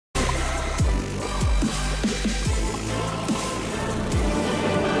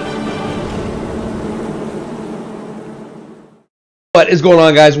What is going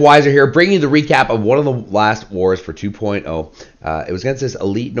on, guys? Wiser here, bringing you the recap of one of the last wars for 2.0. It was against this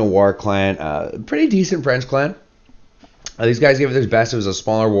elite Noire clan, pretty decent French clan. These guys gave it their best. It was a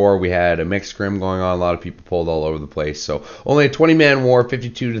smaller war. We had a mixed scrim going on. A lot of people pulled all over the place. So only a 20-man war,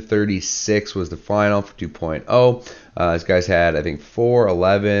 52-36 was the final for 2.0. These guys had, I think, 4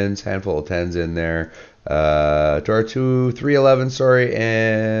 11s, handful of 10s in there. To our 3 11s, sorry,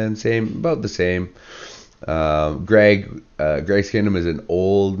 and about the same. Greg's Kingdom is an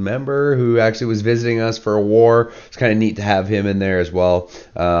old member who actually was visiting us for a war. It's kind of neat to have him in there as well.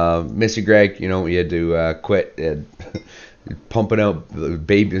 Miss you, Greg. You know, he had to quit. Pumping out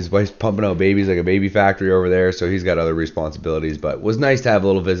babies, his wife's pumping out babies like a baby factory over there, so he's got other responsibilities. But it was nice to have a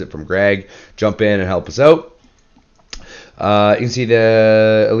little visit from Greg, jump in and help us out. You can see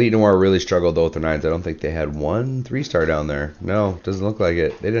the Elite Noire really struggled though with their 9s. I don't think they had 1 3-star down there. No, doesn't look like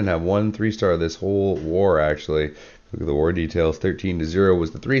it. They didn't have 1 3-star this whole war, actually. Look at the war details. 13-0 was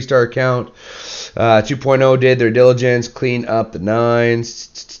the 3-star count. 2.0 did their diligence, clean up the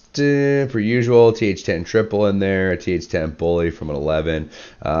 9s. Per usual, TH10 triple in there, a TH10 bully from an 11.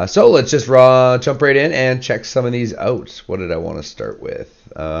 So let's just jump right in and check some of these out. What did I want to start with?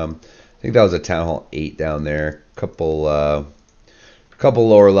 I think that was a Town Hall 8 down there. Couple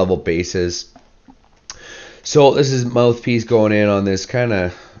lower level bases. So this is Mouthpiece going in on this kind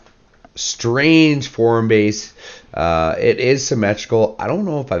of strange forum base. It is symmetrical. I don't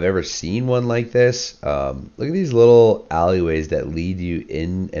know if I've ever seen one like this. Look at these little alleyways that lead you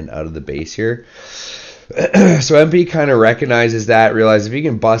in and out of the base here. So MP kind of recognizes that, realizes if he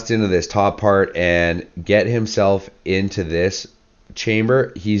can bust into this top part and get himself into this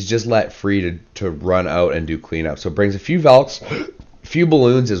chamber, he's just let free to run out and do cleanup. So it brings a few Velks, a few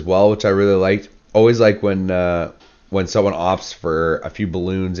balloons as well, which I really liked. Always like when someone opts for a few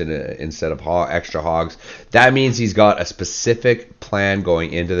balloons instead of extra hogs. That means he's got a specific plan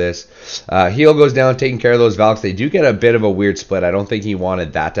going into this. Heal goes down, taking care of those Valks. They do get a bit of a weird split. I don't think he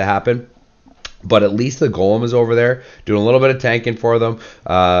wanted that to happen. But at least the Golem is over there, doing a little bit of tanking for them.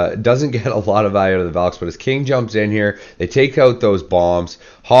 Doesn't get a lot of value out of the Valks, but his King jumps in here. They take out those bombs.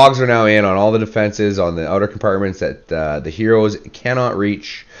 Hogs are now in on all the defenses on the outer compartments that the heroes cannot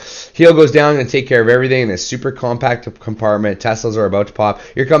reach. Heal goes down and take care of everything in this super compact compartment. Teslas are about to pop.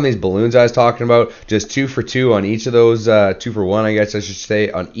 Here come these balloons I was talking about. Just 2 for 2 on each of those. 2 for 1, I guess I should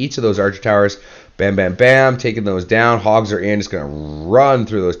say, on each of those archer towers. Bam, bam, bam, taking those down. Hogs are in, just going to run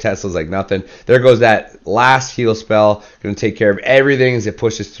through those Teslas like nothing. There goes that last heal spell. Going to take care of everything as it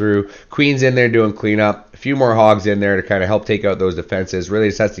pushes through. Queen's in there doing cleanup. A few more Hogs in there to kind of help take out those defenses. Really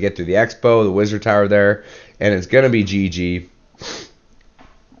just has to get through the Expo, the Wizard Tower there, and it's going to be GG.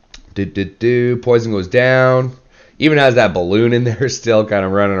 Poison goes down. Even has that balloon in there still kind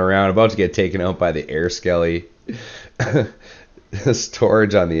of running around. About to get taken out by the Air Skelly.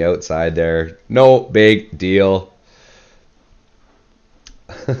 Storage on the outside there. No big deal.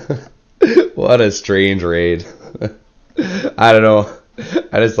 What a strange raid. I don't know.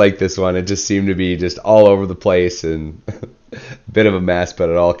 I just like this one. It just seemed to be just all over the place and a bit of a mess, but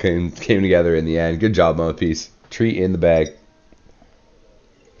it all came together in the end. Good job, Mouthpiece. Treat in the bag.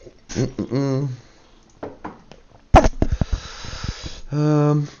 So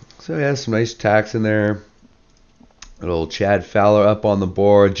yeah, some nice attacks in there. Little Chad Fowler up on the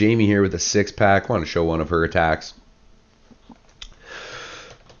board. Jamie here with a 6-pack. Want to show one of her attacks.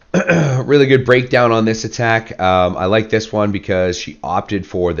 Really good breakdown on this attack. I like this one because she opted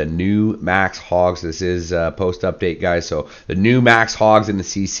for the new Max Hogs. This is post-update, guys. So the new Max Hogs in the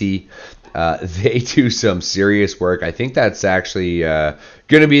CC. They do some serious work. I think that's actually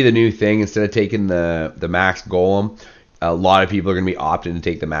going to be the new thing. Instead of taking the Max Golem, a lot of people are going to be opting to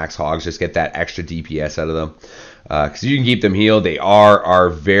take the Max Hogs. Just get that extra DPS out of them. Because you can keep them healed. They are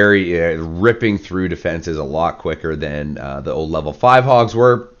very ripping through defenses a lot quicker than the old level 5 Hogs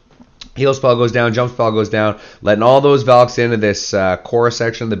were. Heal spell goes down, jump spell goes down, letting all those Valks into this core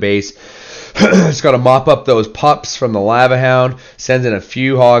section of the base. Just got to mop up those pups from the Lava Hound. Sends in a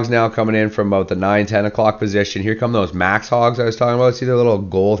few Hogs now coming in from about the 9-10 o'clock position. Here come those Max Hogs I was talking about. See the little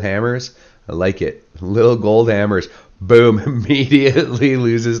gold hammers? I like it. Little gold hammers. Boom, immediately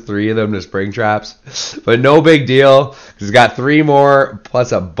loses 3 of them to spring traps. But no big deal, because he's got 3 more,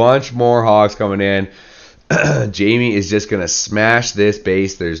 plus a bunch more Hogs coming in. Jamie is just going to smash this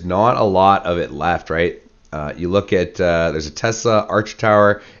base. There's not a lot of it left, right? You look at, there's a Tesla, Archer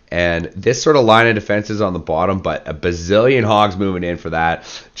Tower, and this sort of line of defenses on the bottom, but a bazillion Hogs moving in for that.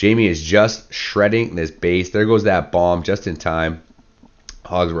 Jamie is just shredding this base. There goes that bomb just in time.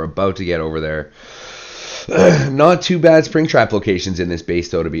 Hogs were about to get over there. Not too bad Springtrap locations in this base,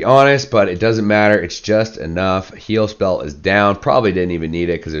 though, to be honest, but it doesn't matter. It's just enough. Heal spell is down. Probably didn't even need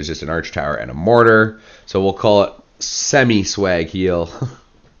it because there's just an arch tower and a mortar. So we'll call it semi-swag heal.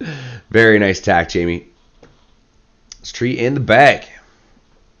 Very nice attack, Jamie. Let's tree in the bag.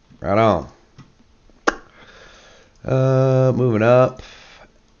 Right on. Moving up.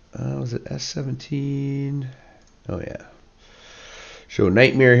 Was it S17? Oh, yeah. Show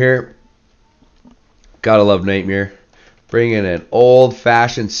Nightmare here. Gotta love Nightmare. Bring in an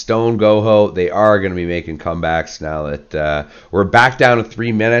old-fashioned stone go-ho. They are going to be making comebacks now that we're back down to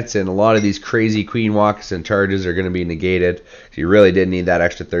 3 minutes, and a lot of these crazy queen walks and charges are going to be negated. So you really did need that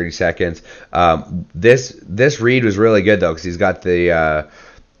extra 30 seconds. This read was really good, though, because he's got the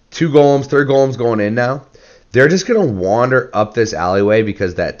 2 golems, 3 golems going in now. They're just going to wander up this alleyway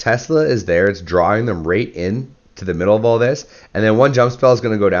because that Tesla is there. It's drawing them right in to the middle of all this. And then one jump spell is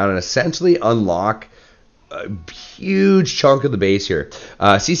going to go down and essentially unlock a huge chunk of the base here.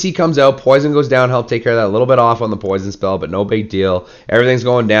 CC comes out, poison goes down, help take care of that. A little bit off on the poison spell, but no big deal. Everything's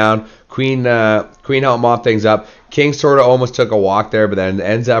going down. Queen help mop things up. King sort of almost took a walk there, but then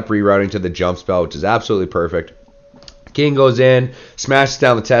ends up rerouting to the jump spell, which is absolutely perfect. King goes in, smashes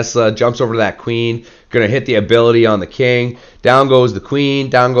down the Tesla, jumps over to that queen, going to hit the ability on the king. Down goes the queen,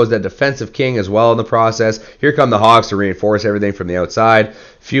 down goes that defensive king as well in the process. Here come the hogs to reinforce everything from the outside.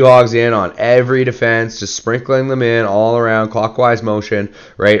 Few hogs in on every defense, just sprinkling them in all around, clockwise motion,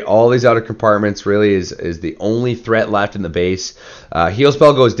 right? All these outer compartments really is the only threat left in the base. Heal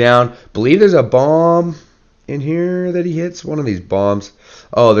spell goes down. Believe there's a bomb in here that he hits, one of these bombs.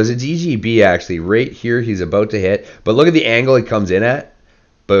 Oh, there's a DGB actually right here he's about to hit. But look at the angle he comes in at.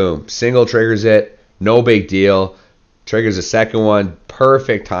 Boom. Single triggers it. No big deal. Triggers a second one.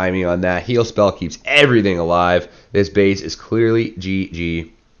 Perfect timing on that. Heal spell keeps everything alive. This base is clearly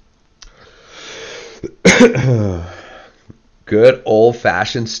GG. Good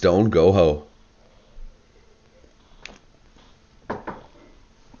old-fashioned stone go-ho.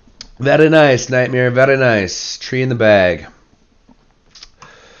 Very nice, Nightmare. Very nice. Tree in the bag.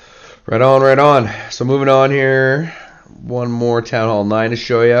 Right on, right on. So moving on here. One more Town Hall 9 to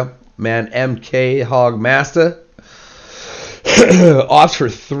show you. Man, MK Hog Master opts for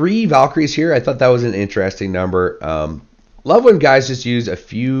 3 Valkyries here. I thought that was an interesting number. Love when guys just use a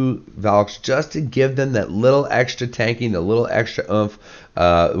few Valks just to give them that little extra tanking, the little extra oomph.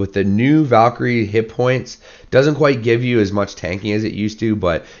 With the new Valkyrie hit points, doesn't quite give you as much tanking as it used to,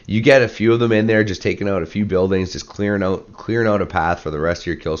 but you get a few of them in there, just taking out a few buildings, just clearing out a path for the rest of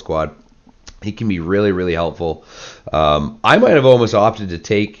your kill squad. He can be really, really helpful. I might have almost opted to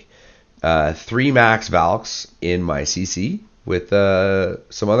take 3 max Valks in my CC with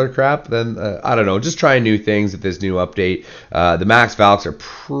some other crap. Then I don't know, just trying new things with this new update. The max Valks are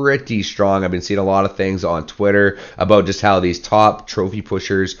pretty strong. I've been seeing a lot of things on Twitter about just how these top trophy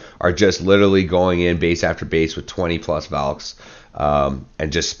pushers are just literally going in base after base with 20 plus Valks.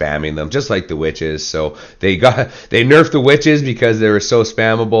 And just spamming them, just like the witches. So they nerfed the witches because they were so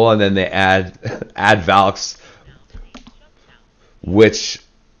spammable, and then they add Valks, which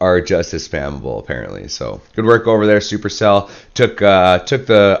are just as spammable apparently. So good work over there, Supercell. Took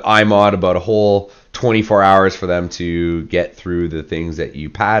the iMod about a whole 24 hours for them to get through the things that you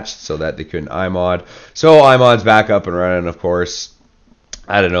patched so that they couldn't iMod. So iMod's back up and running, of course.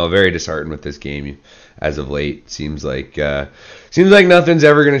 I don't know, very disheartened with this game as of late. Seems like nothing's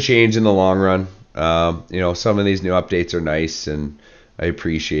ever going to change in the long run. Some of these new updates are nice, and I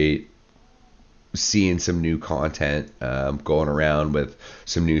appreciate seeing some new content going around with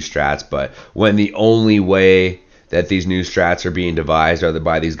some new strats. But when the only way that these new strats are being devised are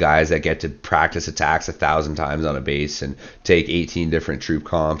by these guys that get to practice attacks 1,000 times on a base and take 18 different troop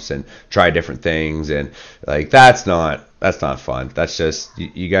comps and try different things, and like that's not fun. That's just,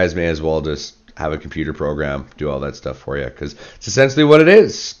 you guys may as well just have a computer program do all that stuff for you, because it's essentially what it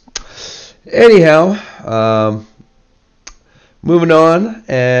is. Anyhow, moving on,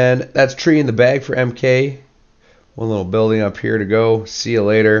 and that's tree in the bag for MK. One little building up here to go. See you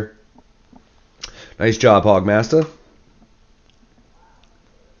later. Nice job, Hogmaster.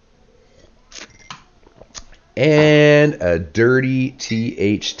 And a dirty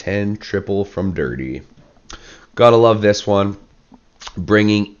TH10 triple from Dirty. Gotta love this one.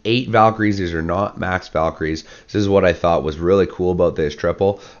 Bringing 8 Valkyries. These are not max Valkyries. This is what I thought was really cool about this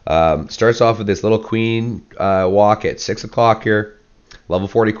triple. Starts off with this little queen walk at 6 o'clock here. Level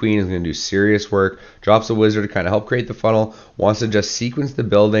 40 queen is going to do serious work. Drops a wizard to kind of help create the funnel. Wants to just sequence the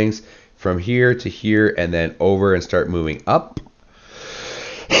buildings from here to here and then over and start moving up.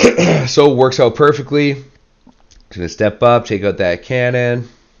 So it works out perfectly. Going to step up, take out that cannon.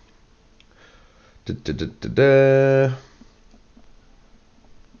 Da, da, da, da, da.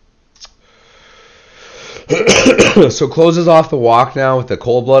 So closes off the walk now with the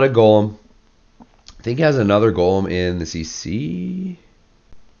cold-blooded golem. I think he has another golem in the CC.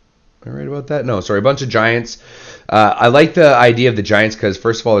 Am I right about that? No, sorry, a bunch of giants. I like the idea of the giants because,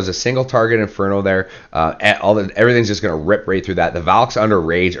 first of all, there's a single target inferno there. Everything's just going to rip right through that. The Valks under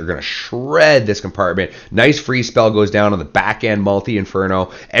rage are going to shred this compartment. Nice free spell goes down on the back end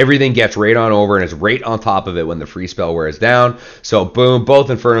multi-inferno. Everything gets right on over and is right on top of it when the free spell wears down. So, boom, both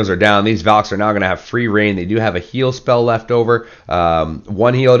infernos are down. These Valks are now going to have free reign. They do have a heal spell left over.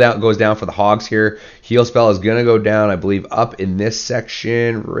 One heal goes down for the hogs here. Heal spell is going to go down, I believe, up in this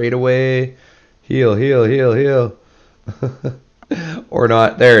section right away. Heal, heal, heal, heal. Or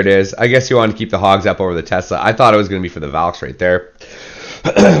not. There it is. I guess you want to keep the hogs up over the Tesla. I thought it was going to be for the Valks right there.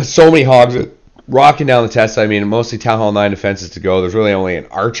 So many hogs rocking down the Tesla. I mean, mostly Town Hall 9 defenses to go. There's really only an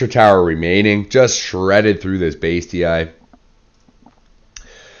Archer Tower remaining. Just shredded through this Bastii.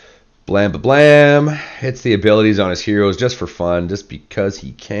 Blam, blam. Hits the abilities on his heroes just for fun. Just because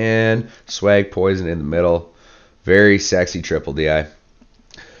he can. Swag poison in the middle. Very sexy triple DI.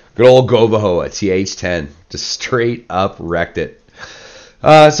 Good old Govaho at TH10. Just straight up wrecked it.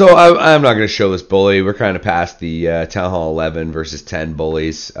 So I'm not going to show this bully. We're kind of past the Town Hall 11 versus 10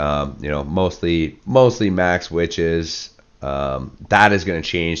 bullies. Mostly max witches. That is going to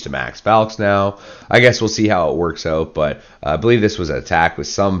change to max Valks now. I guess we'll see how it works out. But I believe this was an attack with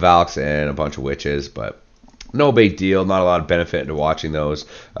some Valks and a bunch of witches. But no big deal. Not a lot of benefit into watching those.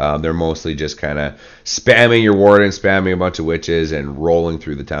 They're mostly just kind of spamming your warden, spamming a bunch of witches, and rolling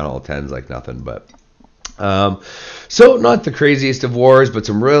through the Town Hall 10s like nothing. But so not the craziest of wars, but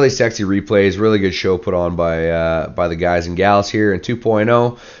some really sexy replays. Really good show put on by the guys and gals here in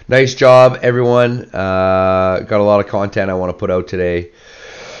 2.0. Nice job, everyone. Got a lot of content I want to put out today.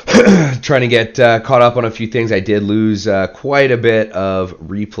 Trying to get caught up on a few things. I did lose quite a bit of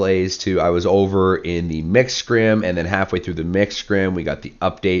replays too. I was over in the mixed scrim, and then halfway through the mixed scrim we got the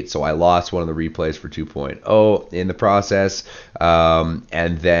update, so I lost one of the replays for 2.0 in the process.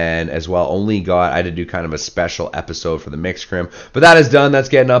 And then as well I had to do kind of a special episode for the mixed scrim, but that is done. That's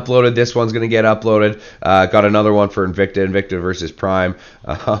getting uploaded. This one's going to get uploaded. Got another one for Invicta versus Prime.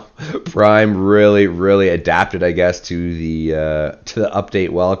 Prime really adapted, I guess, to the update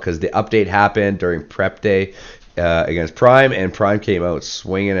well, because the update happened during prep day against Prime, and Prime came out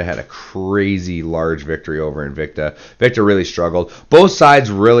swinging and had a crazy large victory over Invicta. Invicta really struggled. Both sides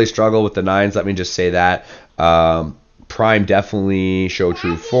really struggled with the 9s, let me just say that. Prime definitely showed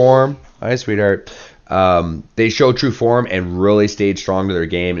true form. Hi, sweetheart. They showed true form and really stayed strong to their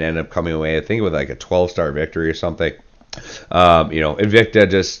game and ended up coming away, I think, with like a 12-star victory or something.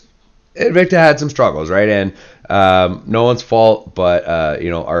 Invicta had some struggles, right? And no one's fault, but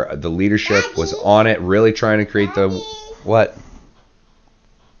the leadership was on it, really trying to create the what?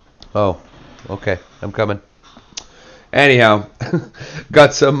 Oh, okay, I'm coming. Anyhow,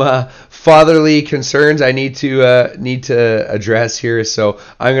 got some fatherly concerns I need to address here, so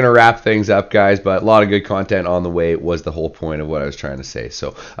I'm gonna wrap things up, guys. But a lot of good content on the way was the whole point of what I was trying to say.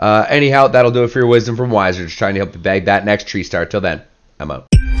 So anyhow, that'll do it for your wisdom from Wiser, just trying to help you bag that next tree star. Till then, I'm out.